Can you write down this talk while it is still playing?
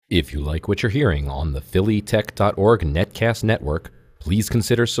If you like what you're hearing on the phillytech.org Netcast network, please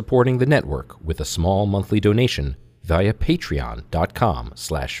consider supporting the network with a small monthly donation via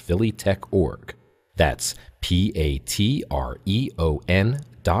patreon.com/phillytechorg. That's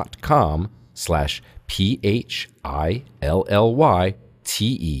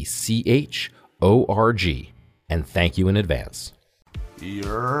patreon.com/phillytechorg. And thank you in advance.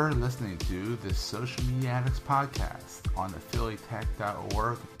 You're listening to the Social Media Addicts podcast on the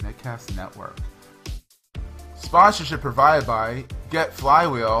phillytech.org Netcast network. Sponsorship provided by Get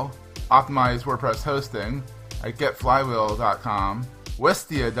Flywheel, optimized WordPress hosting at getflywheel.com,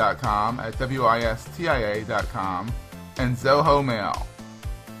 Wistia.com at wistia.com, and Zoho Mail.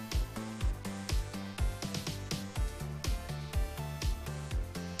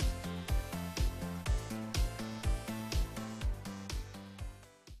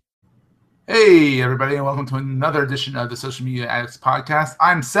 Hey, everybody, and welcome to another edition of the Social Media Addicts podcast.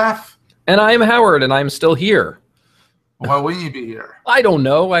 I'm Seth. And I'm Howard, and I'm still here. Why wouldn't you be here? I don't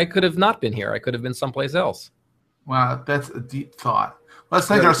know. I could have not been here. I could have been someplace else. Wow, that's a deep thought. Let's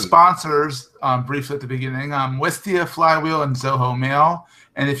thank our sponsors briefly at the beginning. Wistia, Flywheel, and Zoho Mail.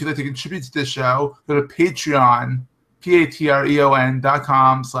 And if you'd like to contribute to this show, go to Patreon,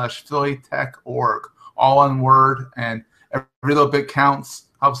 patreon.com/phillytechorg. All one word, and every little bit counts.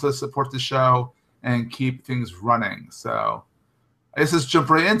 Helps us support the show and keep things running. So I guess let's jump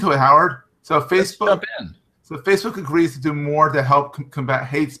right into it, Howard. So Facebook agrees to do more to help combat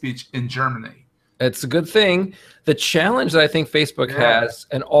hate speech in Germany. It's a good thing. The challenge that I think Facebook has,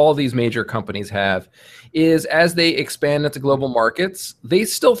 and all these major companies have, is as they expand into global markets, they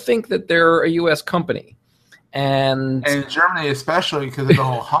still think that they're a U.S. company. And in Germany, especially because of the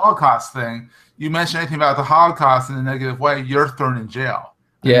whole Holocaust thing, you mention anything about the Holocaust in a negative way, you're thrown in jail.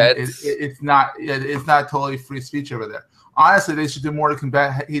 Yeah, it's not totally free speech over there. Honestly, they should do more to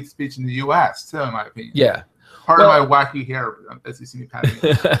combat hate speech in the U.S. too, in my opinion. Yeah, part of my wacky hair, as you see me patting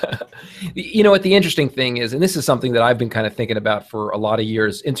it. You know what the interesting thing is, and this is something that I've been kind of thinking about for a lot of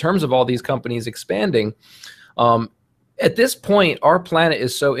years, in terms of all these companies expanding. At this point, our planet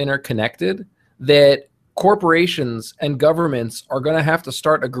is so interconnected that corporations and governments are going to have to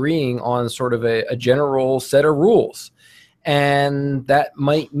start agreeing on sort of a general set of rules. And that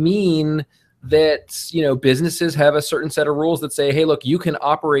might mean that, you know, businesses have a certain set of rules that say, hey, look, you can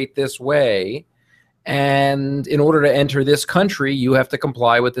operate this way. And in order to enter this country, you have to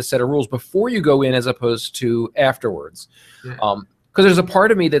comply with this set of rules before you go in as opposed to afterwards. Yeah. Because there's a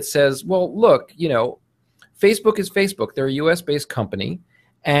part of me that says, well, look, you know, Facebook is Facebook. They're a US-based company.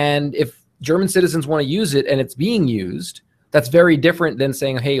 And if German citizens want to use it and it's being used, that's very different than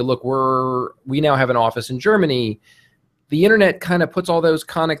saying, hey, look, we now have an office in Germany. The internet kind of puts all those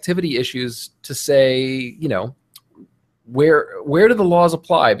connectivity issues to say, you know, where do the laws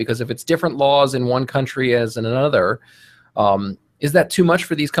apply? Because if it's different laws in one country as in another, is that too much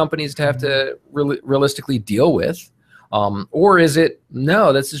for these companies to have to realistically deal with? Or is it,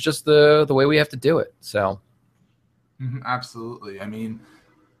 no, this is just the way we have to do it. So, absolutely. I mean,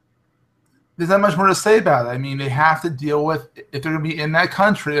 there's not much more to say about it. I mean, they have to deal with, if they're going to be in that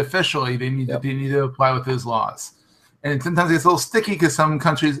country officially, they need to apply with those laws. And sometimes it's a little sticky because some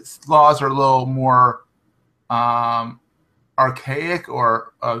countries' laws are a little more archaic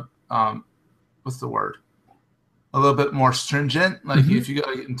or what's the word? A little bit more stringent. Like if you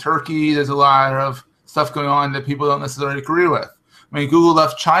go in Turkey, there's a lot of stuff going on that people don't necessarily agree with. I mean, Google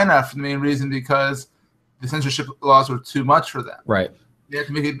left China for the main reason because the censorship laws were too much for them. Right. They had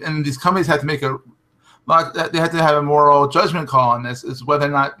to make it, and these companies had to make they had to have a moral judgment call on this, is whether or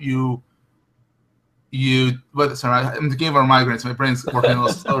not sorry, I'm thinking of our migraines. My brain's working a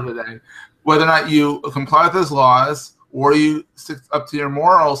little slow today. Whether or not you comply with those laws, or you stick up to your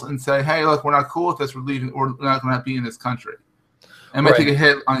morals and say, "Hey, look, we're not cool with this. We're leaving. We're not going to be in this country." It might take a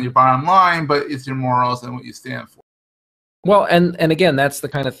hit on your bottom line, but it's your morals and what you stand for. Well, and again, that's the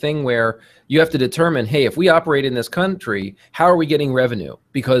kind of thing where you have to determine, hey, if we operate in this country, how are we getting revenue?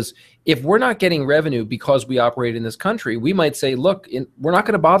 Because if we're not getting revenue because we operate in this country, we might say, look, we're not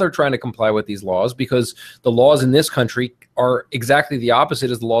going to bother trying to comply with these laws because the laws in this country are exactly the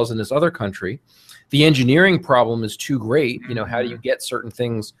opposite as the laws in this other country. The engineering problem is too great. You know, how do you get certain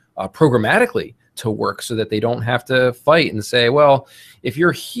things programmatically to work so that they don't have to fight and say, well, if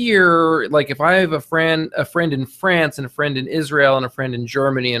you're here, like if I have a friend in France and a friend in Israel and a friend in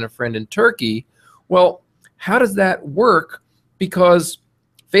Germany and a friend in Turkey, well, how does that work? Because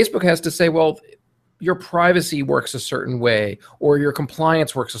Facebook has to say, well, your privacy works a certain way, or your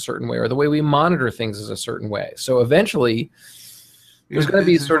compliance works a certain way, or the way we monitor things is a certain way. So eventually there's going to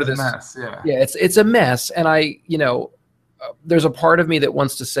be sort of this mess. Yeah, it's a mess. And there's a part of me that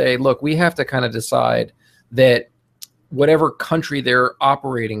wants to say, look, we have to kind of decide that whatever country they're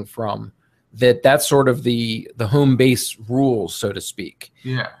operating from, that's sort of the home base rules, so to speak.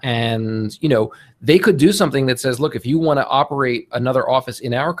 Yeah. And, you know, they could do something that says, look, if you want to operate another office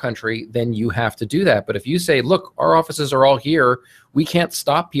in our country, then you have to do that. But if you say, look, our offices are all here, we can't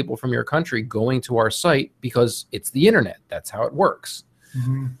stop people from your country going to our site because it's the internet. That's how it works.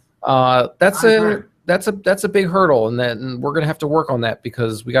 That's a big hurdle, and we're going to have to work on that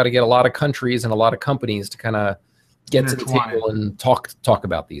because we got to get a lot of countries and a lot of companies to kind of get to the table and talk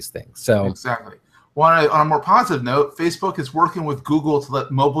about these things. So exactly. Well, on a more positive note, Facebook is working with Google to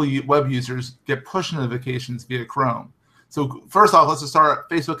let mobile web users get push notifications via Chrome. So first off, let's just start.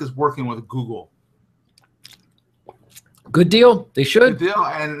 Facebook is working with Google. Good deal. They should. Good deal.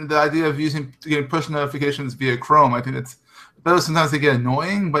 And the idea of getting push notifications via Chrome, I think it's, though sometimes they get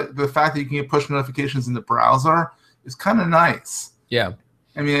annoying, but the fact that you can get push notifications in the browser is kind of nice. Yeah.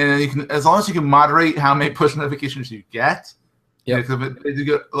 I mean, you can, as long as you can moderate how many push notifications you get. Yeah. Because they do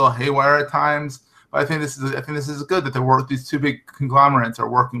get a little haywire at times. But I think this is good that these two big conglomerates are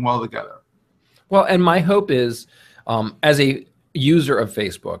working well together. Well, and my hope is, as a user of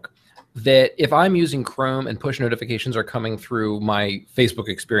Facebook, that if I'm using Chrome and push notifications are coming through my Facebook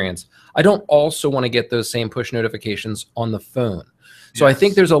experience, I don't also want to get those same push notifications on the phone. So yes. I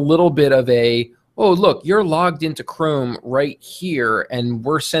think there's a little bit of oh, look, you're logged into Chrome right here, and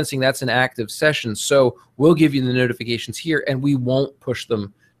we're sensing that's an active session. So we'll give you the notifications here, and we won't push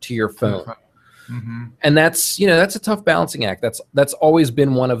them to your phone. Mm-hmm. And that's a tough balancing act. That's always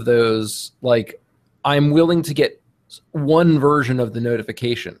been one of those, like, I'm willing to get one version of the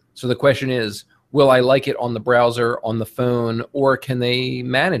notification. So the question is, will I like it on the browser, on the phone, or can they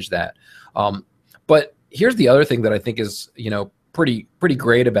manage that? But here's the other thing that I think is, pretty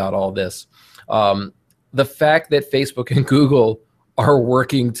great about all this. The fact that Facebook and Google are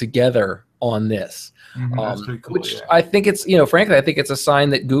working together on this. That's pretty cool, which I think it's, frankly, I think it's a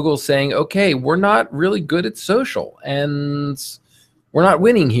sign that Google's saying, okay, we're not really good at social and we're not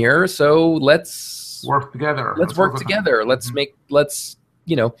winning here. So let's work together. Let's work together. Let's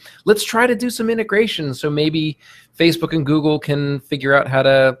try to do some integration. So maybe Facebook and Google can figure out how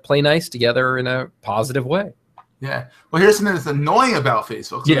to play nice together in a positive way. Yeah. Well, here's something that's annoying about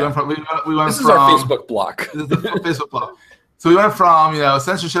Facebook. So this is our Facebook block. This is the Facebook block. So we went from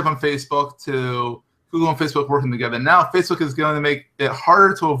censorship on Facebook to Google and Facebook working together. Now Facebook is going to make it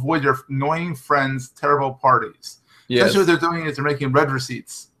harder to avoid your annoying friends' terrible parties. Yes. Essentially, what they're doing is they're making red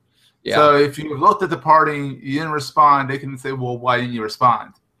receipts. Yeah. So if you looked at the party, you didn't respond, they can say, "Well, why didn't you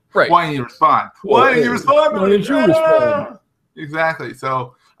respond? Right? Why didn't you respond? Why didn't you respond? Why didn't you respond?" Exactly.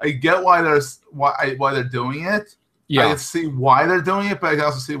 So I get why they're doing it. Yeah. I can see why they're doing it, but I can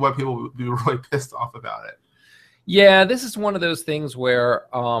also see why people would be really pissed off about it. Yeah, this is one of those things where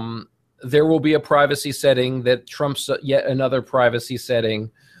there will be a privacy setting that trumps yet another privacy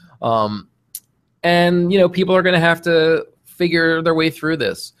setting. And people are going to have to figure their way through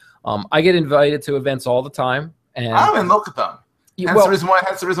this. I get invited to events all the time, and I don't even look at them. That's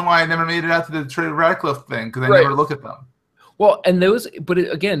the reason why I never made it out to the Trader Radcliffe thing, because I never look at them. Well, and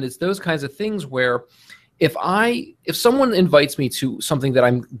again, it's those kinds of things where if someone invites me to something that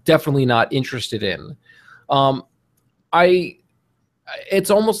I'm definitely not interested in,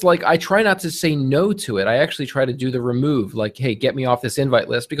 it's almost like I try not to say no to it. I actually try to do the remove, like, hey, get me off this invite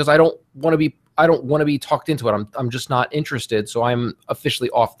list, because I don't want to be talked into it. I'm just not interested, so I'm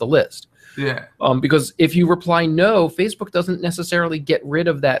officially off the list. Yeah. Because if you reply no, Facebook doesn't necessarily get rid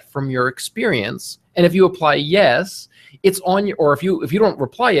of that from your experience. And if you apply yes, it's on your, or if you don't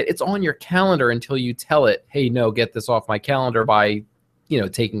reply it, it's on your calendar until you tell it, hey, no, get this off my calendar by,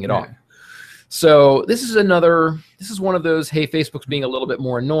 taking it off. So this is one of those, hey, Facebook's being a little bit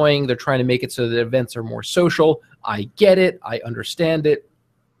more annoying. They're trying to make it so that events are more social. I get it. I understand it.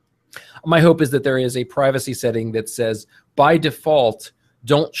 My hope is that there is a privacy setting that says, by default,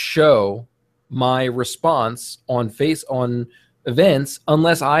 don't show my response on events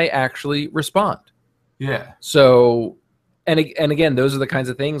unless I actually respond. Yeah. So, and again, those are the kinds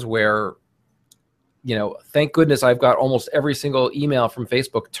of things where, thank goodness I've got almost every single email from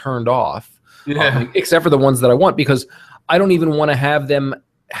Facebook turned off. Yeah. Except for the ones that I want, because I don't even want to have them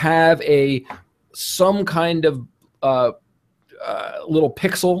have some kind of little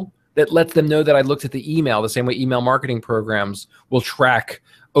pixel that lets them know that I looked at the email, the same way email marketing programs will track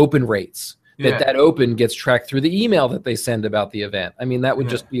open rates. That open gets tracked through the email that they send about the event. I mean, that would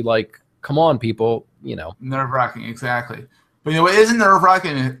just be like, come on, people, Nerve-wracking, exactly. But what isn't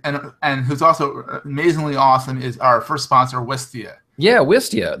nerve-wracking and who's also amazingly awesome is our first sponsor, Wistia. Yeah,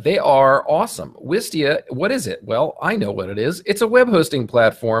 Wistia. They are awesome. Wistia, what is it? Well, I know what it is. It's a web hosting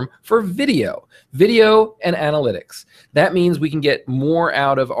platform for video and analytics. That means we can get more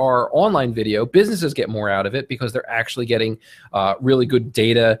out of our online video. Businesses get more out of it because they're actually getting really good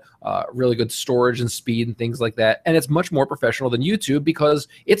data, really good storage and speed and things like that. And it's much more professional than YouTube because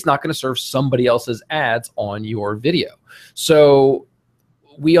it's not going to serve somebody else's ads on your video. So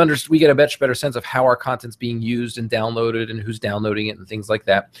we get a much better sense of how our content's being used and downloaded and who's downloading it and things like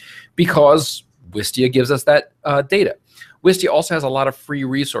that because Wistia gives us that data. Wistia also has a lot of free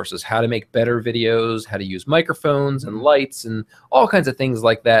resources, how to make better videos, how to use microphones and lights and all kinds of things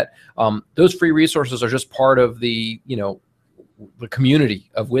like that. Those free resources are just part of the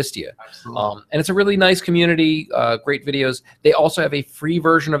community of Wistia. And it's a really nice community, great videos. They also have a free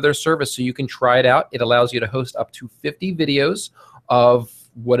version of their service so you can try it out. It allows you to host up to 50 videos of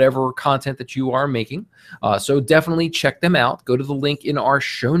whatever content that you are making. So definitely check them out. Go to the link in our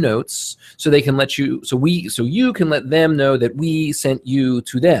show notes so they can let you, so you can let them know that we sent you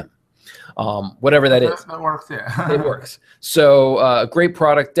to them. Whatever that is. That works, yeah. It works. So great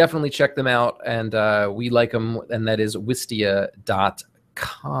product. Definitely check them out. And we like them. And that is wistia.com.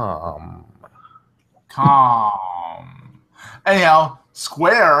 Anyhow,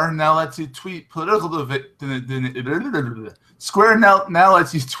 Square now lets you tweet political Square now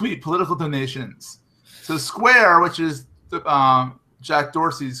lets you tweet political donations. So Square, which is Jack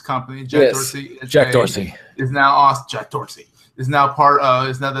Dorsey's company, Jack Dorsey is now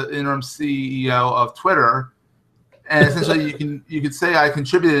the interim CEO of Twitter, and essentially you could say I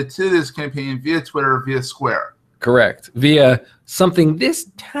contributed to this campaign via Twitter via Square. Correct, via something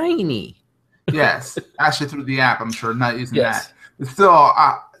this tiny. Yes, actually through the app, I'm sure, not using that. It's still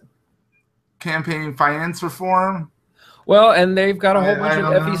campaign finance reform. Well, and they've got a whole bunch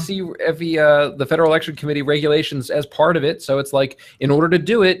of the Federal Election Committee regulations as part of it. So it's like, in order to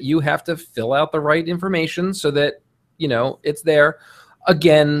do it, you have to fill out the right information so that, it's there.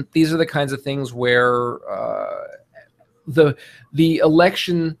 Again, these are the kinds of things where the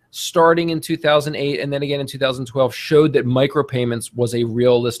election starting in 2008 and then again in 2012 showed that micropayments was a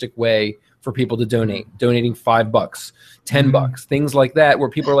realistic way for people to donating $5, $10, things like that, where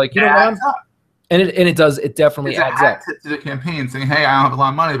people are like, you know what? And it definitely adds up to the campaign saying, hey, I don't have a lot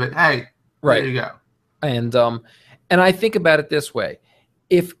of money, but hey, there you go. And I think about it this way.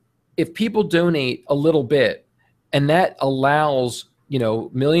 If people donate a little bit and that allows,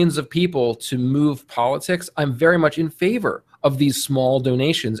 millions of people to move politics, I'm very much in favor of these small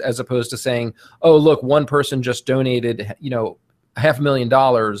donations as opposed to saying, oh, look, one person just donated,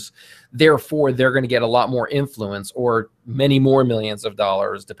 $500,000, therefore they're going to get a lot more influence or many more millions of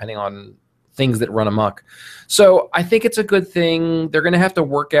dollars depending on things that run amok. So I think it's a good thing. They're going to have to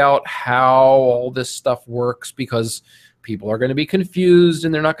work out how all this stuff works because people are going to be confused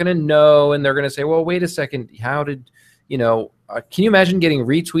and they're not going to know. And they're going to say, well, wait a second. How did, can you imagine getting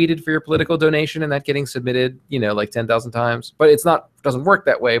retweeted for your political donation and that getting submitted, like 10,000 times? But doesn't work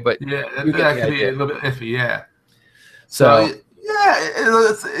that way. But yeah, that could be a little bit iffy. Yeah. So yeah,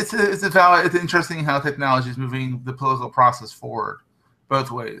 it's interesting how technology is moving the political process forward. Both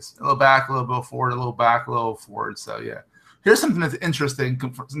ways, a little back, a little bit forward, a little back, a little forward. So yeah, here's something that's interesting,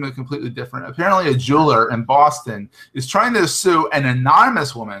 something completely different. Apparently, a jeweler in Boston is trying to sue an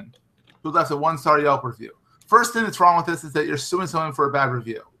anonymous woman who left a 1-star Yelp review. First thing that's wrong with this is that you're suing someone for a bad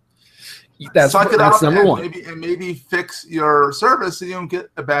review. That's number one. Maybe fix your service so you don't get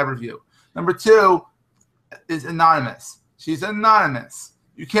a bad review. Number two is anonymous. She's anonymous.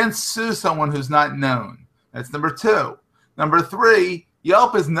 You can't sue someone who's not known. That's number two. Number three.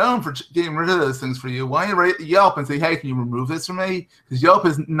 Yelp is known for getting rid of those things for you. Why don't you rate Yelp and say, hey, can you remove this for me? Because Yelp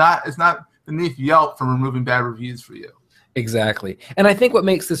is not beneath Yelp for removing bad reviews for you. Exactly. And I think what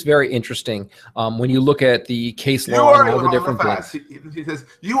makes this very interesting when you look at the case law and all the different things. He says,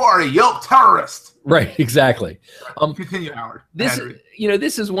 you are a Yelp terrorist. Right, exactly. Continue, Howard.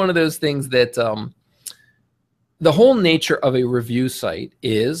 This is one of those things that the whole nature of a review site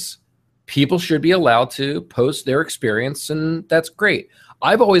is people should be allowed to post their experience, and that's great.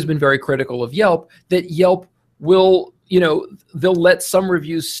 I've always been very critical of Yelp, that Yelp will, they'll let some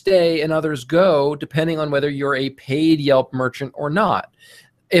reviews stay and others go, depending on whether you're a paid Yelp merchant or not.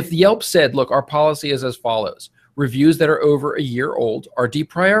 If Yelp said, look, our policy is as follows. Reviews that are over a year old are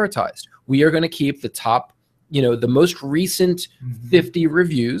deprioritized. We are going to keep the top, the most recent 50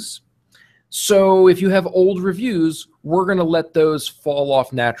 reviews. So if you have old reviews, we're going to let those fall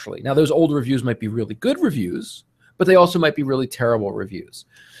off naturally. Now, those old reviews might be really good reviews, but they also might be really terrible reviews.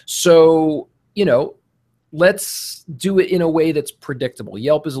 So, let's do it in a way that's predictable.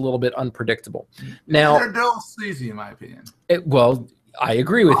 Yelp is a little bit unpredictable. Now, they're a little sleazy, in my opinion. Well, I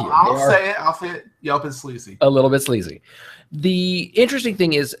agree with you. I'll say it. Yelp is sleazy. A little bit sleazy. The interesting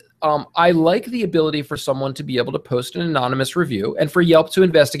thing is, I like the ability for someone to be able to post an anonymous review and for Yelp to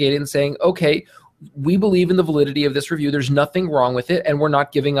investigate it and saying, okay, we believe in the validity of this review. There's nothing wrong with it, and we're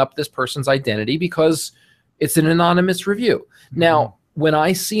not giving up this person's identity because it's an anonymous review. Now, when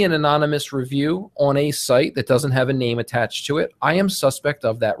I see an anonymous review on a site that doesn't have a name attached to it, I am suspect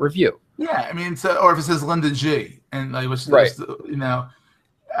of that review. Yeah, I mean, so, or if it says Linda G, and like, which right, you know,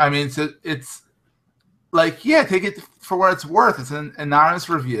 I mean, so it's like, yeah, take it for what it's worth. It's an anonymous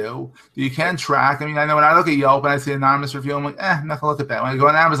review that you can track. I mean, I know when I look at Yelp and I see anonymous review, I'm like, I'm not gonna look at that. When I go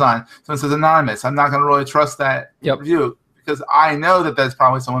on Amazon, someone says anonymous, I'm not gonna really trust that review because I know that that's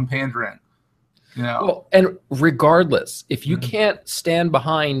probably someone pandering. You know? Well, and regardless, if you can't stand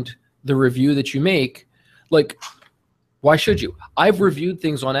behind the review that you make, like, why should you? I've reviewed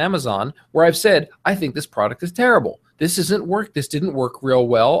things on Amazon where I've said, I think this product is terrible. This didn't work real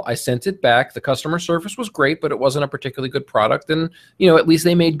well. I sent it back. The customer service was great, but it wasn't a particularly good product. And, you know, at least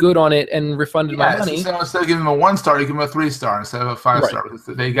they made good on it and refunded my money. So instead of giving them a 1-star, you give them a 3-star instead of a 5-star.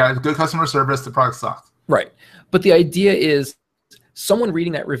 Right. They got good customer service. The product sucked. Right. But the idea is, someone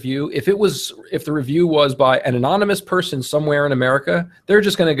reading that review, if the review was by an anonymous person somewhere in America, they're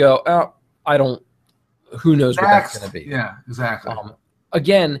just going to go, who knows what that's going to be. Yeah, exactly.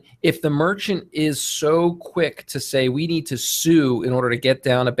 Again, if the merchant is so quick to say we need to sue in order to get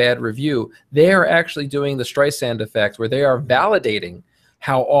down a bad review, they are actually doing the Streisand effect where they are validating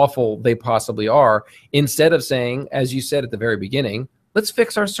how awful they possibly are instead of saying, as you said at the very beginning, let's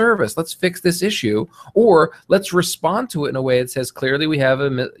fix our service. Let's fix this issue, or let's respond to it in a way that says clearly we have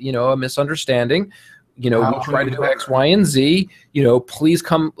a misunderstanding. We try to do X, Y, and Z. Please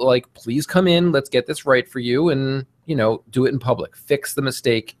come in. Let's get this right for you, and do it in public. Fix the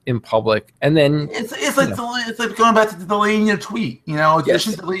mistake in public, and then it's like going back to deleting your tweet. You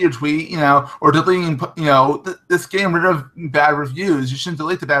shouldn't delete your tweet. Or deleting. This getting rid of bad reviews. You shouldn't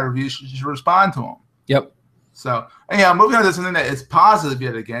delete the bad reviews. You should respond to them. Yep. So, moving on to something that is positive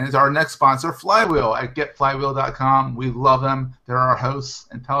yet again is our next sponsor, Flywheel at getflywheel.com. We love them. They're our hosts.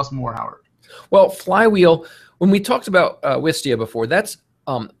 And tell us more, Howard. Well, Flywheel, when we talked about Wistia before, that's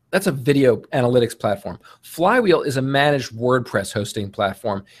a video analytics platform. Flywheel is a managed WordPress hosting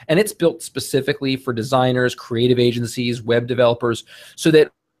platform, and it's built specifically for designers, creative agencies, web developers, so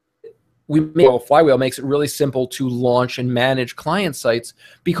that Flywheel makes it really simple to launch and manage client sites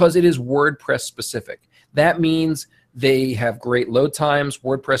because it is WordPress specific. That means they have great load times,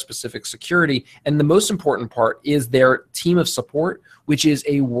 WordPress-specific security, and the most important part is their team of support, which is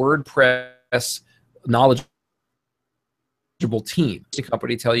a WordPress knowledgeable team. The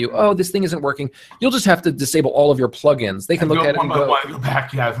company tell you, oh, this thing isn't working. You'll just have to disable all of your plugins. They can look at it and go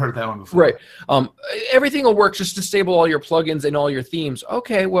back. Yeah, I've heard that one before. Right. Everything will work. Just disable all your plugins and all your themes.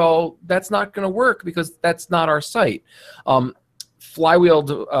 Okay, well, that's not going to work because that's not our site.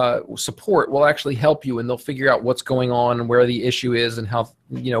 Flywheel support will actually help you, and they'll figure out what's going on and where the issue is and how,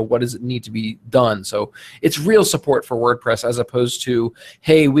 what does it need to be done. So it's real support for WordPress as opposed to,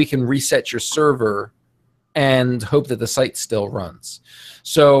 hey, we can reset your server and hope that the site still runs.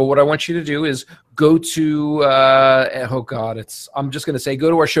 So what I want you to do is go to, I'm just going to say, go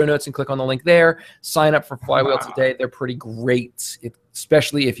to our show notes and click on the link there. Sign up for Flywheel today. They're pretty great,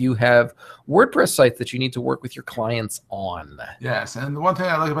 especially if you have WordPress sites that you need to work with your clients on. Yes, and the one thing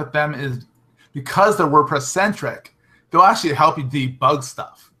I like about them is because they're WordPress centric, they'll actually help you debug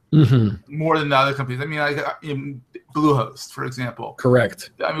stuff more than the other companies. I mean, like in Bluehost, for example.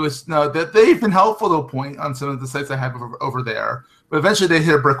 Correct. I mean, that they've been helpful to a point on some of the sites I have over there. But eventually they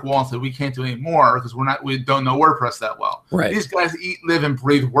hit a brick wall and said, we can't do any more because we don't know WordPress that well. Right. These guys eat, live, and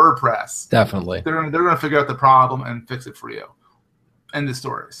breathe WordPress. Definitely. They're gonna figure out the problem and fix it for you. End of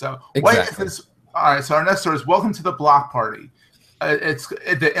story. So exactly. What is this? All right. So our next story is Welcome to the Block Party. It's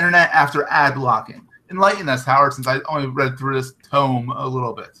the internet after ad blocking. Enlighten us, Howard, since I only read through this tome a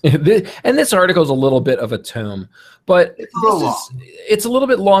little bit. And this article is a little bit of a tome, but it's a little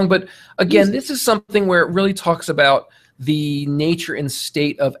bit long. But again, this is something where it really talks about the nature and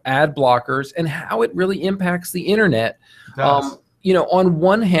state of ad blockers and how it really impacts the internet. On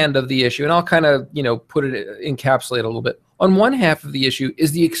one hand of the issue, and I'll kind of, encapsulate a little bit. On one half of the issue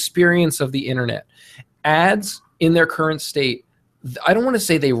is the experience of the internet. Ads in their current state, I don't want to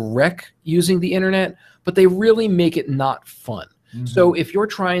say they wreck using the internet, but they really make it not fun. So if you're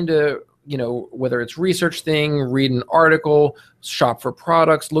trying to, whether it's research thing, read an article, shop for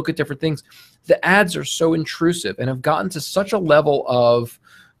products, look at different things, the ads are so intrusive and have gotten to such a level of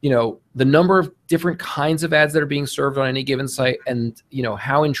the number of different kinds of ads that are being served on any given site, and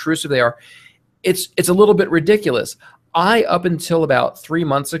how intrusive they are, it's a little bit ridiculous. Up until about 3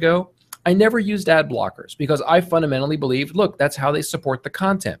 months ago, I never used ad blockers because I fundamentally believed, look, that's how they support the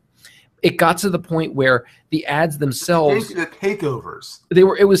content. It got to the point where the ads themselves, the takeovers,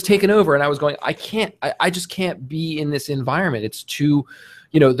 it was taken over, and I was going, I just can't be in this environment. It's too,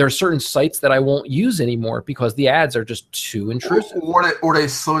 there are certain sites that I won't use anymore because the ads are just too intrusive. Or they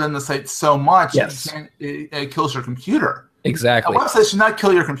slow down the site so much, yes, it kills your computer. Exactly. A website should not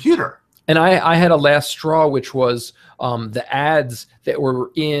kill your computer. And I had a last straw, which was the ads that were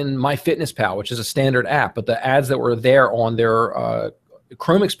in MyFitnessPal, which is a standard app, but the ads that were there on their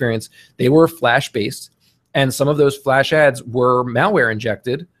Chrome experience, they were Flash-based, and some of those Flash ads were malware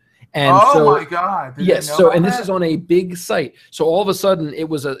injected. And my God. Yes. So, and this is on a big site. So all of a sudden it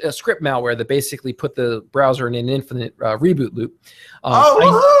was a script malware that basically put the browser in an infinite reboot loop.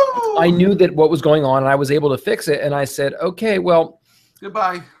 I knew that what was going on, and I was able to fix it. And I said, okay, well,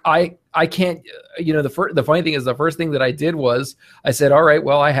 goodbye. I can't, the funny thing is the first thing that I did was I said, all right,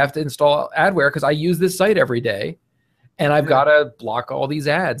 well, I have to install adware because I use this site every day. And I've got to block all these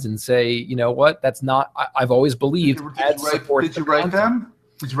ads and say, you know what? That's not. I've always believed ads support. Did you write them?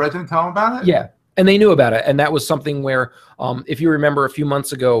 Did you write them and tell them about it? Yeah, and they knew about it. And that was something where, if you remember a few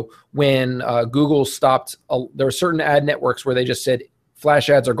months ago when Google stopped, there were certain ad networks where they just said Flash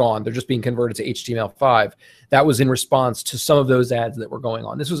ads are gone. They're just being converted to HTML5. That was in response to some of those ads that were going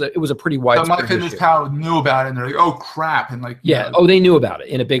on. It was a pretty widespread issue. MyFitnessPal knew about it, and they're like, oh crap, and they knew about it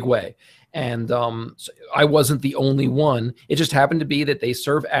in a big way. And so I wasn't the only one. It just happened to be that they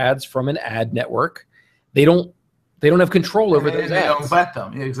serve ads from an ad network. They don't have control over those ads. They don't vet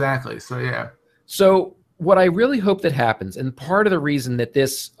them. Yeah, exactly. So yeah. So what I really hope that happens, and part of the reason that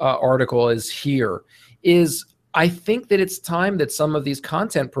this article is here, is I think that it's time that some of these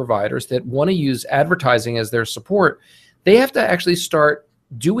content providers that want to use advertising as their support, they have to actually start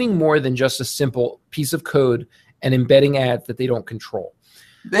doing more than just a simple piece of code and embedding ads that they don't control.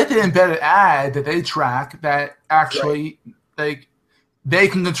 They have to embed an ad that they track that actually they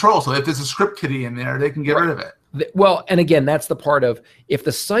can control. So if there's a script kiddie in there, they can get rid of it. Well, and again, that's the part of, if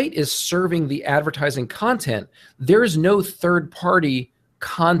the site is serving the advertising content, there is no third-party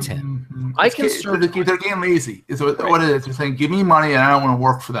content. Mm-hmm. They're getting lazy. Is what it is. They're saying, give me money, and I don't want to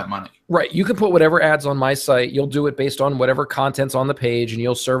work for that money. Right. You can put whatever ads on my site. You'll do it based on whatever content's on the page, and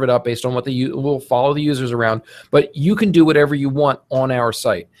you'll serve it up based on what we'll follow the users around. But you can do whatever you want on our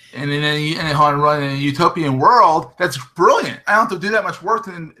site. And then run in a utopian world, that's brilliant. I don't have to do that much work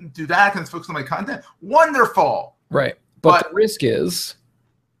to do that. I can focus on my content. Wonderful. Right. But the risk is,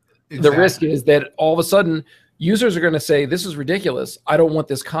 that all of a sudden users are going to say, this is ridiculous. I don't want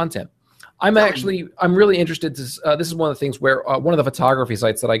this content. I'm really interested to, this is one of the things where one of the photography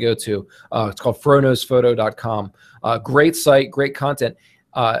sites that I go to, it's called phronosphoto.com. Great site, great content.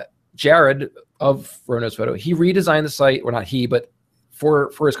 Jared of Phronos Photo, he redesigned the site, or not he, but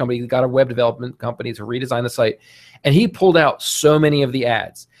for his company, he got a web development company to redesign the site. And he pulled out so many of the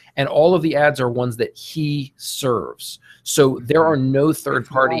ads. And all of the ads are ones that he serves. So there are no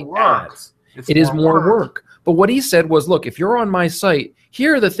third-party ads. It is more work. But what he said was, look, if you're on my site,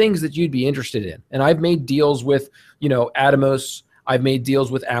 here are the things that you'd be interested in. And I've made deals with, Atomos. I've made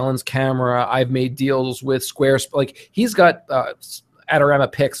deals with Allen's Camera. I've made deals with Squarespace. Like, he's got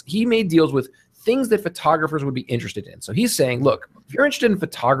Adorama Pix. He made deals with things that photographers would be interested in. So he's saying, look, if you're interested in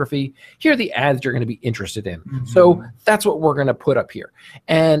photography, here are the ads you're going to be interested in. Mm-hmm. So that's what we're going to put up here.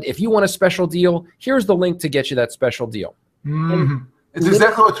 And if you want a special deal, here's the link to get you that special deal. Mm-hmm. It's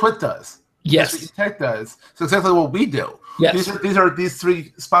exactly what Twit does. Yes. That's what Tech does. So exactly what we do. Yes. These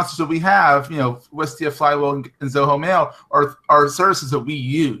three sponsors that we have, Wistia, Flywheel, and Zoho Mail are services that we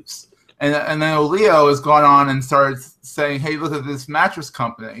use. And then Leo has gone on and started saying, hey, look at this mattress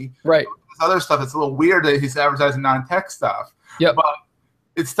company. Right. This other stuff. It's a little weird that he's advertising non-tech stuff. Yep. But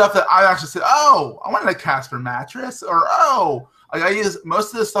it's stuff that I actually said, oh, I wanted a Casper mattress. Or, I use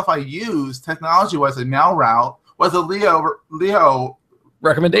most of the stuff I use technology-wise, like MailRoute, was a Leo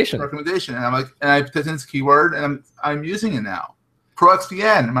recommendation, and I'm like, and I put in this keyword, and I'm using it now.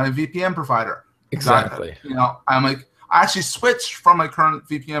 ProXVN, my VPN provider. Exactly. I'm like, I actually switched from my current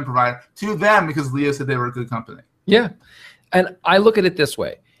VPN provider to them because Leo said they were a good company. Yeah, and I look at it this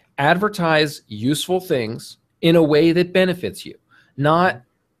way: advertise useful things in a way that benefits you, not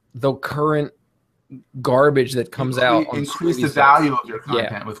the current garbage that comes out. Increase the value of your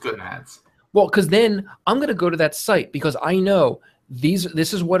content with good ads. Well, because then I'm going to go to that site because I know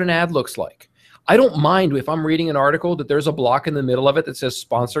this is what an ad looks like. I don't mind if I'm reading an article that there's a block in the middle of it that says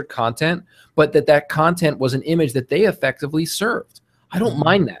sponsored content, but that content was an image that they effectively served. I don't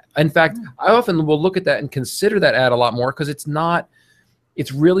mind that. In fact, I often will look at that and consider that ad a lot more because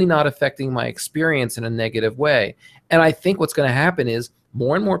it's really not affecting my experience in a negative way. And I think what's going to happen is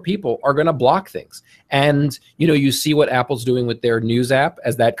more and more people are going to block things. And, you see what Apple's doing with their news app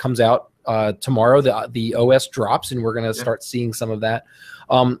as that comes out tomorrow, the OS drops, and we're going to start seeing some of that.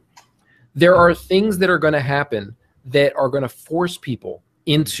 There are things that are going to happen that are going to force people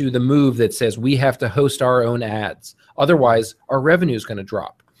into the move that says we have to host our own ads. Otherwise, our revenue is going to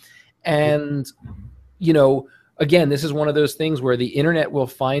drop. And, again, this is one of those things where the internet will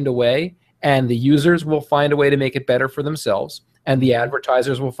find a way and the users will find a way to make it better for themselves. And the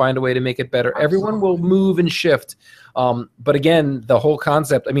advertisers will find a way to make it better. Everyone will move and shift. But again, the whole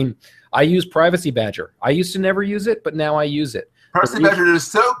concept, I use Privacy Badger. I used to never use it, but now I use it. Privacy Badger is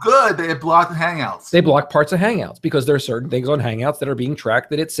so good they blocked Hangouts. They block parts of Hangouts because there are certain things on Hangouts that are being tracked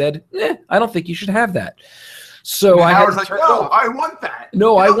that it said, I don't think you should have that. So I had to turn it off. I want that.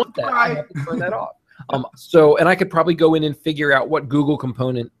 No, I want that. I have to turn that off. And I could probably go in and figure out what Google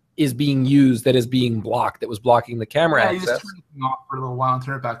component is being used that is being blocked, that was blocking the camera access. You just turn it off for a little while and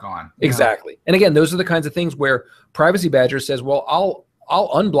turn it back on. Exactly. And again, those are the kinds of things where Privacy Badger says, well, I'll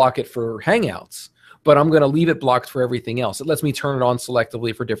unblock it for Hangouts, but I'm going to leave it blocked for everything else. It lets me turn it on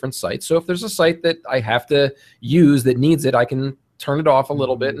selectively for different sites. So if there's a site that I have to use that needs it, I can turn it off a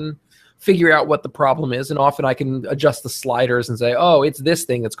little bit and figure out what the problem is. And often I can adjust the sliders and say, oh, it's this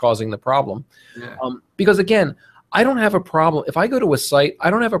thing that's causing the problem. Yeah. Because again, I don't have a problem. If I go to a site, I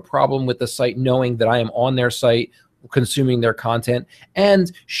don't have a problem with the site knowing that I am on their site, consuming their content,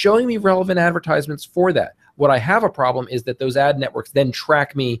 and showing me relevant advertisements for that. What I have a problem is that those ad networks then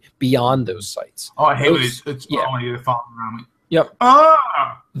track me beyond those sites. Oh, I hate it. It's I want you to follow around me. Yep.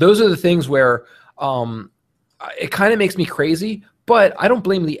 Those are the things where it kind of makes me crazy, but I don't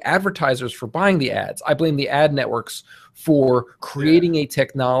blame the advertisers for buying the ads. I blame the ad networks for creating a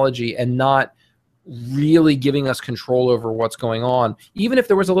technology and not really giving us control over what's going on. Even if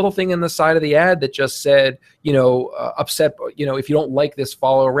there was a little thing in the side of the ad that just said, upset, if you don't like this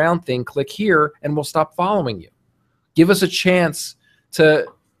follow around thing, click here and we'll stop following you. Give us a chance to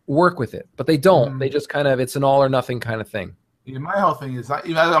work with it. But they don't. They just it's an all or nothing kind of thing. Yeah, my whole thing is,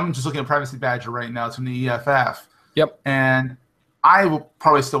 I'm just looking at Privacy Badger right now. It's from the EFF. Yep. And I will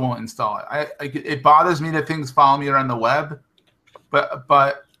probably still won't install it. It bothers me that things follow me around the web, but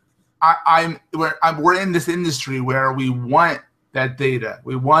we're in this industry where we want that data.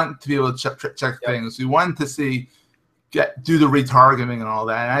 We want to be able to check things. We want to do the retargeting and all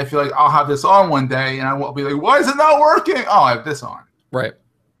that. And I feel like I'll have this on one day, and I won't be like, why is it not working? Oh, I have this on. Right.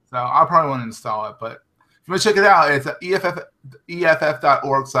 So I'll probably want to install it. But if you want to check it out, it's at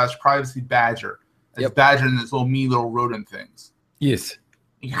EFF.org/Privacy Badger. It's Badger and this little rodent things. Yes.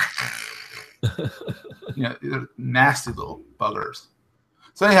 They're nasty little buggers.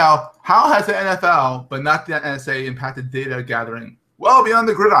 So anyhow, how has the NFL, but not the NSA, impacted data gathering well beyond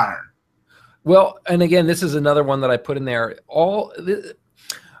the gridiron? Well, and again, this is another one that I put in there.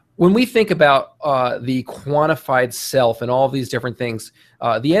 When we think about the quantified self and all of these different things,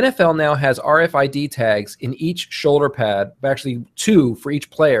 the NFL now has RFID tags in each shoulder pad, actually 2 for each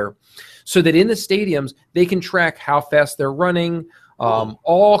player, so that in the stadiums, they can track how fast they're running,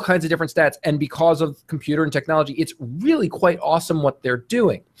 all kinds of different stats. And because of computer and technology, it's really quite awesome what they're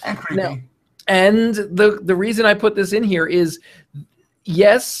doing. And creepy. Now, and the reason I put this in here is,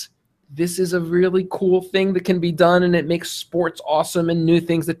 yes, this is a really cool thing that can be done, and it makes sports awesome and new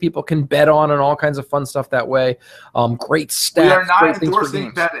things that people can bet on and all kinds of fun stuff that way. Great stats. We are not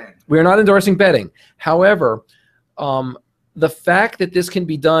endorsing betting. We are not endorsing betting. However, the fact that this can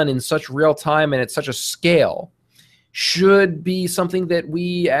be done in such real time and at such a scale should be something that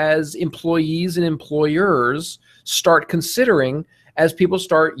we as employees and employers start considering as people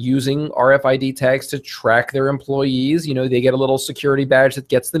start using RFID tags to track their employees. They get a little security badge that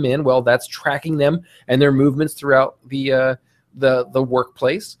gets them in. Well, that's tracking them and their movements throughout the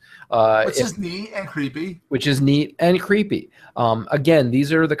workplace. Which is neat and creepy. Again,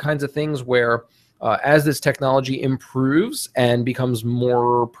 these are the kinds of things where as this technology improves and becomes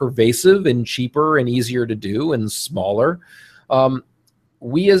more pervasive and cheaper and easier to do and smaller,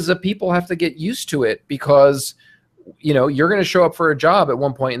 we as a people have to get used to it, because you're going to show up for a job at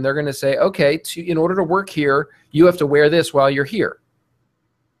one point and they're going to say, okay, in order to work here, you have to wear this while you're here,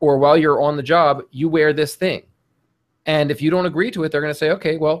 or while you're on the job, you wear this thing. And if you don't agree to it, they're going to say,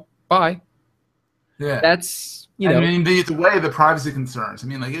 okay, well, bye. Yeah. That's, the way the privacy concerns.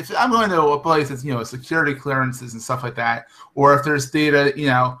 If I'm going to a place that's, security clearances and stuff like that, or if there's data,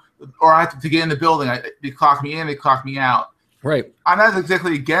 or I have to get in the building, they clock me in, they clock me out. Right. I'm not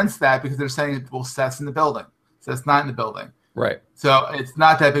exactly against that, because they're saying, well, that's in the building. So it's not in the building. Right. So it's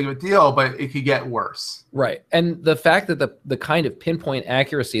not that big of a deal, but it could get worse. Right. And the fact that the kind of pinpoint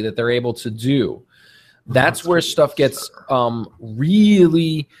accuracy that they're able to do, that's where stuff gets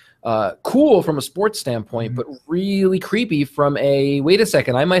really cool from a sports standpoint, but really creepy from a, wait a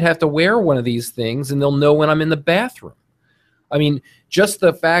second, I might have to wear one of these things and they'll know when I'm in the bathroom. I mean, just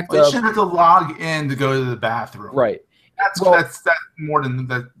the fact you shouldn't have to log in to go to the bathroom. Right. That's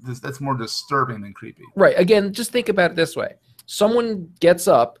more disturbing than creepy. Right. Again, just think about it this way. Someone gets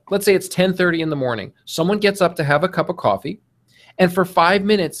up, let's say it's 10:30 in the morning. Someone gets up to have a cup of coffee, and for 5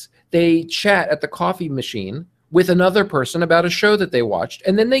 minutes, they chat at the coffee machine with another person about a show that they watched,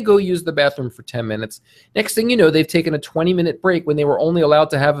 and then they go use the bathroom for 10 minutes. Next thing you know, they've taken a 20-minute break when they were only allowed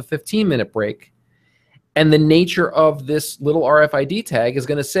to have a 15-minute break. And the nature of this little RFID tag is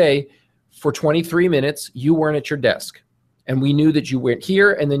going to say, for 23 minutes, you weren't at your desk. And we knew that you went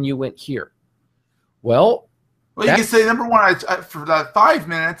here, and then you went here. Well, you can say, number one, I for that 5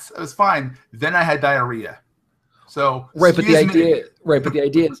 minutes, it was fine. Then I had diarrhea. So right, but the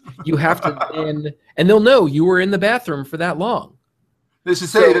idea is you have to then, and they'll know you were in the bathroom for that long. They should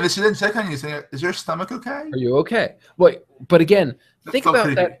say, they should then check on you, saying, "Is your stomach okay? Are you okay?" Well, but again, think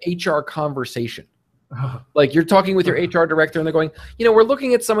about that HR conversation. Like you're talking with your HR director and they're going, we're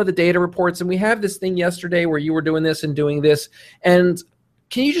looking at some of the data reports and we have this thing yesterday where you were doing this and doing this. And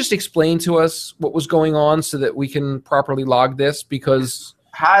can you just explain to us what was going on so that we can properly log this? Because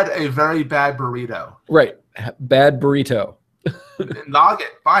had a very bad burrito. Right. Bad burrito. Log it.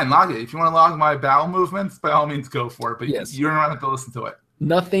 Fine, log it. If you want to log my bowel movements, by all means go for it. But yes, you're not going to have to listen to it.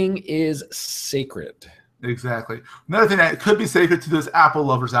 Nothing is sacred. Exactly. Another thing that could be sacred to those Apple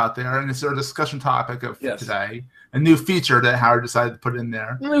lovers out there, and it's our discussion topic of today, a new feature that Howard decided to put in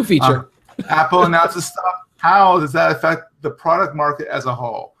there. New feature. Apple announces stuff. How does that affect the product market as a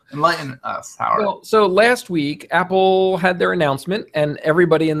whole? Enlighten us, Howard. Well, so last week, Apple had their announcement, and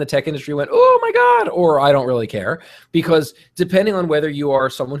everybody in the tech industry went, "Oh my God," or "I don't really care," because depending on whether you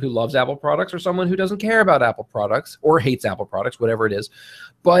are someone who loves Apple products or someone who doesn't care about Apple products or hates Apple products, whatever it is.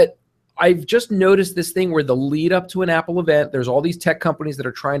 But I've just noticed this thing where the lead up to an Apple event, there's all these tech companies that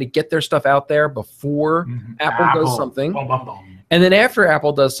are trying to get their stuff out there before Apple does something. Boom, boom, boom. And then after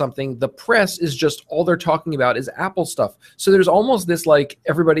Apple does something, the press is just all they're talking about is Apple stuff. So there's almost this like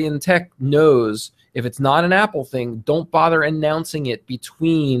everybody in tech knows if it's not an Apple thing, don't bother announcing it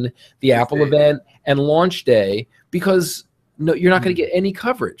between the Apple event and launch day because you're not going to get any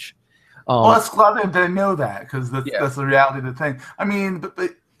coverage. Well, it's glad that they know that because that's the reality of the thing. I mean,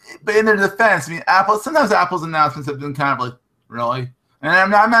 but in their defense, I mean, sometimes Apple's announcements have been kind of like, really? And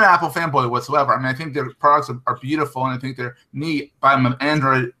I'm not an Apple fanboy whatsoever. I mean, I think their products are beautiful, and I think they're neat. But I'm an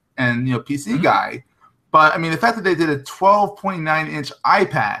Android and PC guy. But I mean, the fact that they did a 12.9-inch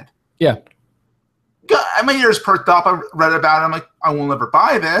iPad. Yeah. My ears perked up. I read about it. I'm like, I will never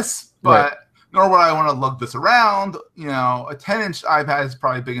buy this, but nor would I want to lug this around. A 10-inch iPad is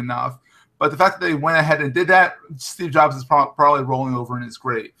probably big enough. But the fact that they went ahead and did that, Steve Jobs is probably rolling over in his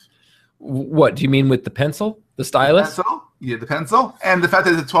grave. What do you mean with the pencil, the stylus? The pencil? Yeah, the pencil, and the fact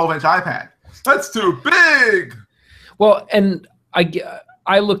that it's a 12-inch iPad. That's too big. Well, and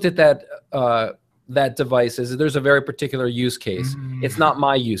I looked at that device as there's a very particular use case. It's not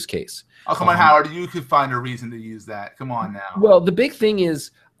my use case. Oh, come on, Howard. You could find a reason to use that. Come on now. Well, the big thing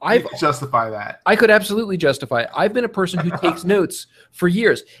is you could justify that. I could absolutely justify it. I've been a person who takes notes for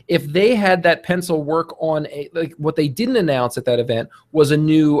years. If they had that pencil work on what they didn't announce at that event was a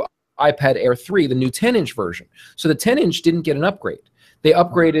new iPad Air 3, the new 10-inch version. So the 10-inch didn't get an upgrade. They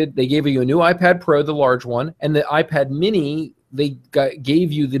upgraded. They gave you a new iPad Pro, the large one, and the iPad Mini. They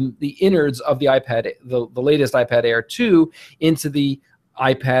gave you the innards of the iPad, the latest iPad Air 2, into the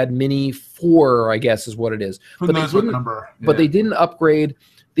iPad Mini 4, I guess is what it is. Who knows what number? Yeah. But they didn't upgrade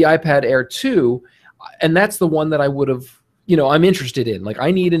the iPad Air 2, and that's the one that I would have, I'm interested in. Like,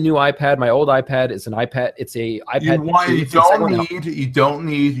 I need a new iPad. My old iPad is an iPad. It's a iPad.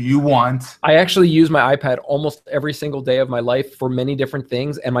 You want. I actually use my iPad almost every single day of my life for many different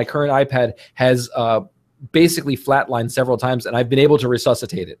things, and my current iPad has basically flatlined several times, and I've been able to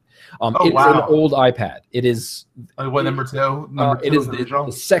resuscitate it. It's an old iPad. It is. What, number two? It is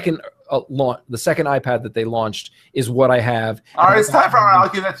the second the second iPad that they launched is what I have. All right, it's time for I'll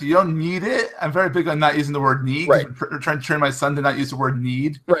give that to you. You don't need it. I'm very big on not using the word need. Right. I'm trying to train my son to not use the word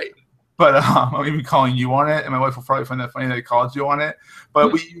need. Right. But I'm even calling you on it, and my wife will probably find that funny that I called you on it.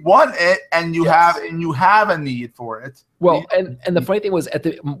 But we want it, and you have a need for it. Well, and the funny thing was, at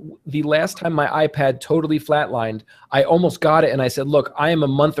the last time my iPad totally flatlined, I almost got it, and I said, "Look, I am a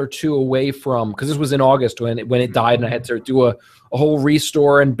month or two away from," because this was in August when it died, and I had to do a whole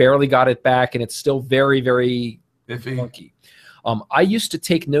restore and barely got it back, and it's still very, very funky. I used to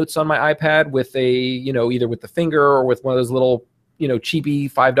take notes on my iPad with a, either with the finger or with one of those little, cheapy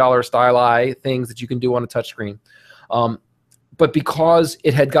 $5 styli things that you can do on a touchscreen. But because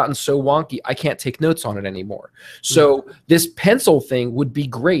it had gotten so wonky, I can't take notes on it anymore. So this pencil thing would be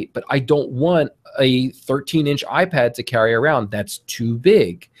great, but I don't want a 13-inch iPad to carry around. That's too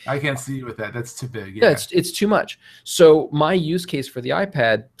big. I can't see you with that. That's too big. Yeah, it's too much. So my use case for the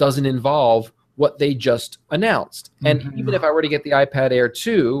iPad doesn't involve what they just announced. And even if I were to get the iPad Air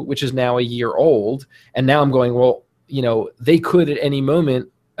 2, which is now a year old, and now I'm going, well, they could at any moment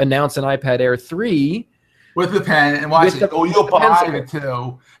announce an iPad Air 3 with the pen and watch it. Oh, you'll buy it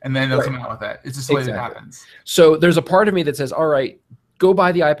too, and then they'll come out with that. It's just the way it happens. So there's a part of me that says, all right, go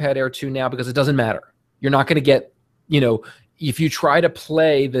buy the iPad Air 2 now because it doesn't matter. You're not going to get, if you try to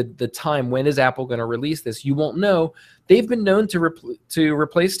play the time, when is Apple going to release this, you won't know. They've been known to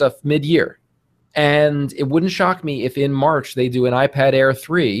replace stuff mid-year. And it wouldn't shock me if in March they do an iPad Air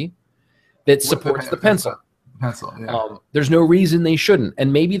 3 that supports the pencil. There's no reason they shouldn't.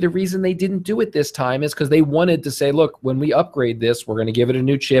 And maybe the reason they didn't do it this time is because they wanted to say, look, when we upgrade this, we're going to give it a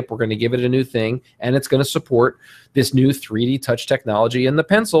new chip, we're going to give it a new thing, and it's going to support this new 3D touch technology in the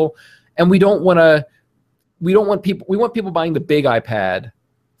pencil. And we want people buying the big iPad.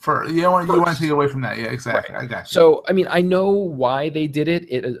 You want to take away from that. Yeah, exactly. Right. I got you. So, I know why they did it.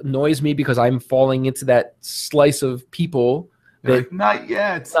 It annoys me because I'm falling into that slice of people that not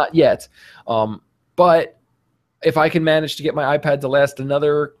yet. Not yet. But if I can manage to get my iPad to last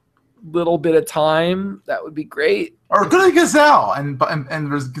another little bit of time, that would be great. Or go to Gazelle and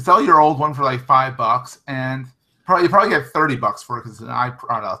there's Gazelle, your old one for like $5, and you probably get $30 for it because it's an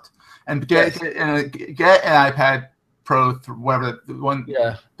iProduct. And get an iPad Pro, whatever the one,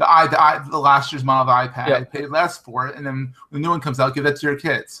 the last year's model of the iPad, pay less for it, and then when the new one comes out, give that to your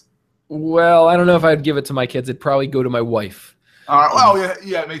kids. Well, I don't know if I'd give it to my kids. It'd probably go to my wife.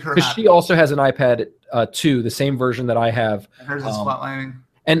 Make her happy. She also has an iPad 2, the same version that I have. And hers is flatlining.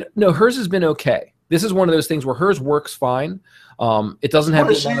 And no, hers has been okay. This is one of those things where hers works fine. It doesn't have.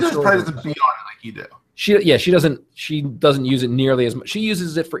 She just probably doesn't be on it like you do. She doesn't use it nearly as much. She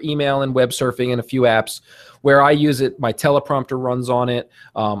uses it for email and web surfing and a few apps. Where I use it, my teleprompter runs on it.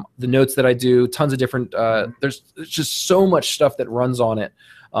 The notes that I do, tons of different. There's just so much stuff that runs on it.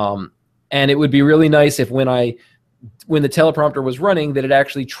 And it would be really nice if when the teleprompter was running, that it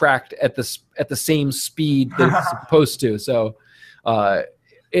actually tracked at the same speed that it's supposed to. So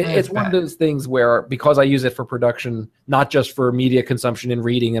it's one of those things where, because I use it for production, not just for media consumption and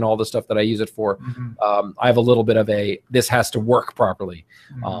reading and all the stuff that I use it for, I have a little bit of this has to work properly.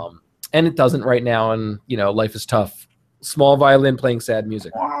 And it doesn't right now, and life is tough. Small violin playing sad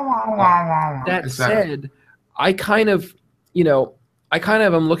music. That said, I kind of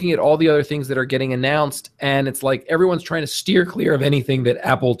am looking at all the other things that are getting announced, and it's like everyone's trying to steer clear of anything that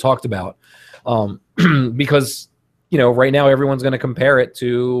Apple talked about, because right now everyone's going to compare it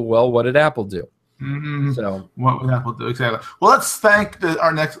to, well, what did Apple do? So what would Apple do exactly? Well, let's thank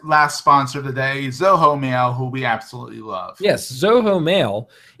our last sponsor of the day, Zoho Mail, who we absolutely love. Yes, Zoho Mail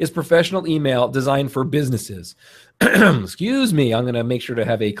is professional email designed for businesses. Excuse me, I'm going to make sure to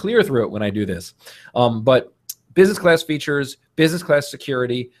have a clear throat when I do this. But business class features, business class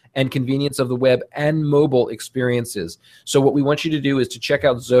security, and convenience of the web and mobile experiences. So what we want you to do is to check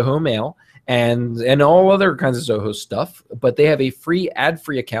out Zoho Mail and all other kinds of Zoho stuff, but they have a free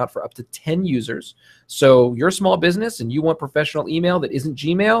ad-free account for up to 10 users. So you're a small business and you want professional email that isn't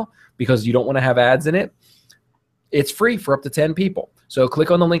Gmail because you don't want to have ads in it, it's free for up to 10 people. So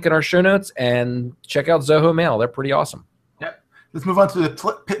click on the link in our show notes and check out Zoho Mail. They're pretty awesome. Yep. Let's move on to the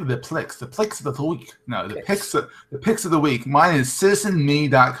picks of the week. No, the picks of the week. Mine is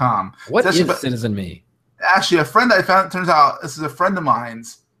citizenme.com. What is Citizen Me? Actually, a friend I found, turns out this is a friend of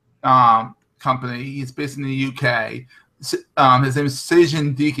mine's company. He's based in the UK. His name is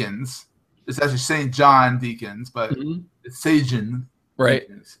Sajan Deakins. It's actually St. John Deakins, but it's Sajan. Right.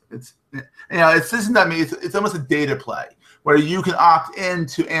 Deakins. It's almost a data play where you can opt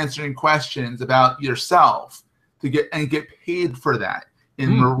into answering questions about yourself to get paid for that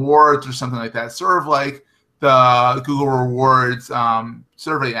in rewards or something like that. Sort of like the Google Rewards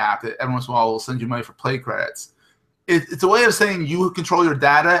survey app that every once in a while will send you money for play credits. It's a way of saying you control your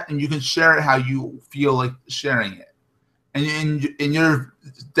data and you can share it how you feel like sharing it. And your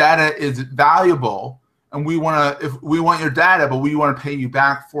data is valuable, and we want your data, but we want to pay you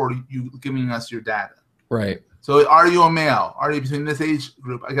back for you giving us your data. Right. So are you a male? Are you between this age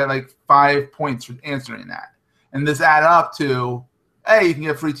group? I got like 5 points for answering that. And this add up to, hey, you can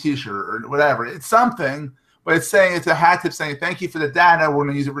get a free t-shirt or whatever. It's something, but it's a hat tip saying, thank you for the data. We're going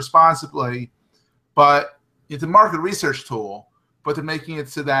to use it responsibly. But it's a market research tool but they're making it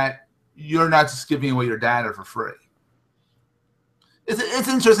so that you're not just giving away your data for free. It's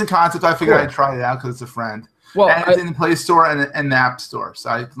an interesting concept. I figured I'd try it out because it's a friend. Well, and it's in the Play Store and the App Store.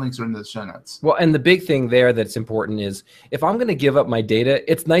 So links are in the show notes. Well, and the big thing there that's important is if I'm going to give up my data,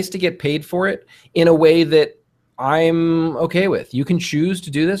 it's nice to get paid for it in a way that I'm okay with. You can choose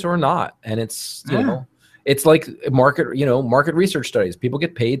to do this or not, and it's you know, it's like market research studies. People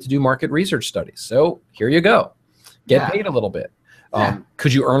get paid to do market research studies. So here you go, get paid a little bit.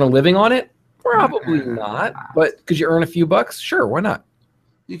 Could you earn a living on it? Probably not. But could you earn a few bucks? Sure, why not?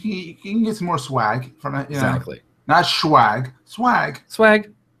 You can get some more swag from it. Exactly. Not swag. Swag.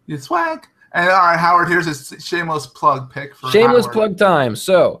 Swag. It's swag. And all right, Howard, here's a shameless plug pick for shameless Howard. Plug time.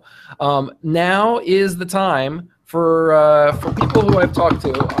 So now is the time for people who I've talked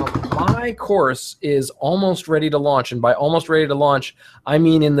to. My course is almost ready to launch, and by almost ready to launch, I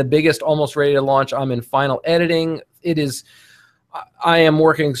mean in the biggest almost ready to launch. I'm in final editing. It is. I am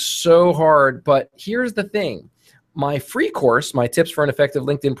working so hard, but here's the thing. My free course, my Tips for an Effective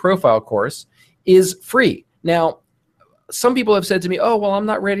LinkedIn Profile course, is free. Now, some people have said to me, oh, well, I'm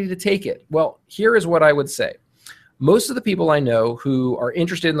not ready to take it. Well, here is what I would say. Most of the people I know who are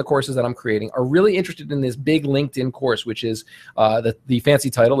interested in the courses that I'm creating are really interested in this big LinkedIn course, which is the fancy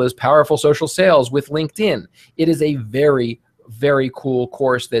title is Powerful Social Sales with LinkedIn. It is a very cool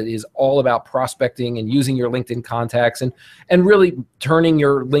course that is all about prospecting and using your LinkedIn contacts and really turning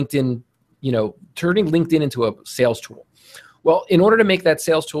your LinkedIn, turning LinkedIn into a sales tool. Well, in order to make that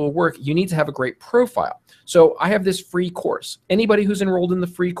sales tool work, you need to have a great profile. So I have this free course. Anybody who's enrolled in the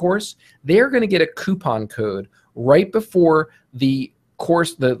free course, they're going to get a coupon code right before the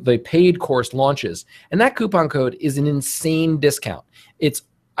course, the paid course launches. And that coupon code is an insane discount.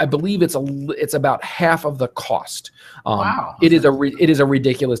 I believe it's about half of the cost. Wow. It is a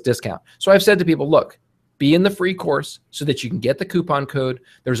ridiculous discount. So I've said to people, look, be in the free course so that you can get the coupon code.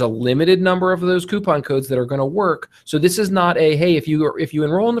 There's a limited number of those coupon codes that are going to work. So this is not a, hey, if you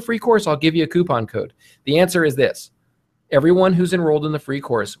enroll in the free course, I'll give you a coupon code. The answer is this. Everyone who's enrolled in the free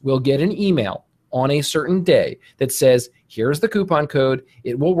course will get an email on a certain day that says, here's the coupon code.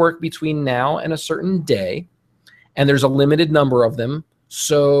 It will work between now and a certain day. And there's a limited number of them.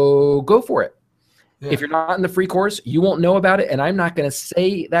 So go for it. Yeah. If you're not in the free course, you won't know about it. And I'm not going to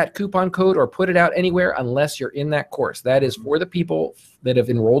say that coupon code or put it out anywhere unless you're in that course. That is for the people that have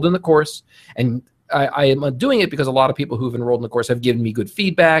enrolled in the course. And I am doing it because a lot of people who've enrolled in the course have given me good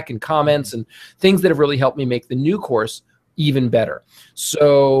feedback and comments and things that have really helped me make the new course even better.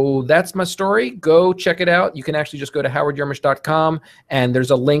 So that's my story. Go check it out. You can actually just go to howardjermish.com and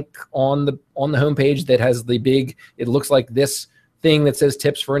there's a link on the homepage that has the big, it looks like this thing that says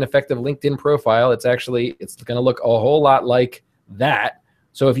Tips for an Effective LinkedIn Profile. It's going to look a whole lot like that.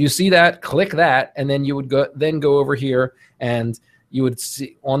 So if you see that, click that, and then you would go over here and you would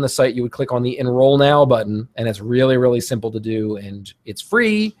see on the site, you would click on the Enroll Now button, and it's really, really simple to do, and it's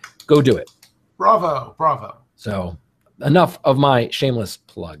free. Go do it. Bravo, bravo. So enough of my shameless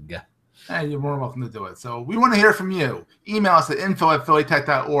plug. And you're more than welcome to do it. So we want to hear from you. Email us at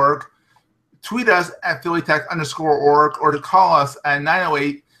info@phillytech.org. Tweet us at phillytech_org or to call us at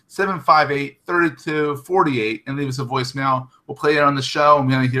 908-758-3248 and leave us a voicemail. We'll play it on the show and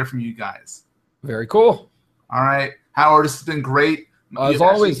we want to hear from you guys. Very cool. All right. Howard, this has been great. As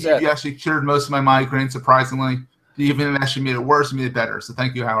always, you actually cured most of my migraine, surprisingly. You even actually made it worse and made it better. So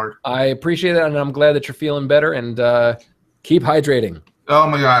thank you, Howard. I appreciate it, and I'm glad that you're feeling better, and keep hydrating. Oh,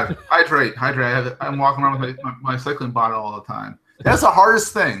 my God. Hydrate. I'm walking around with my cycling bottle all the time. That's the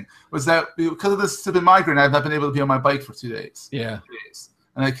hardest thing, was that because of this stupid migraine, I've not been able to be on my bike for 2 days. Yeah.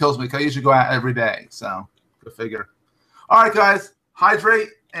 And it kills me because I usually go out every day. So go figure. All right, guys. Hydrate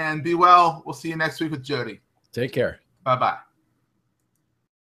and be well. We'll see you next week with Jody. Take care. Bye-bye.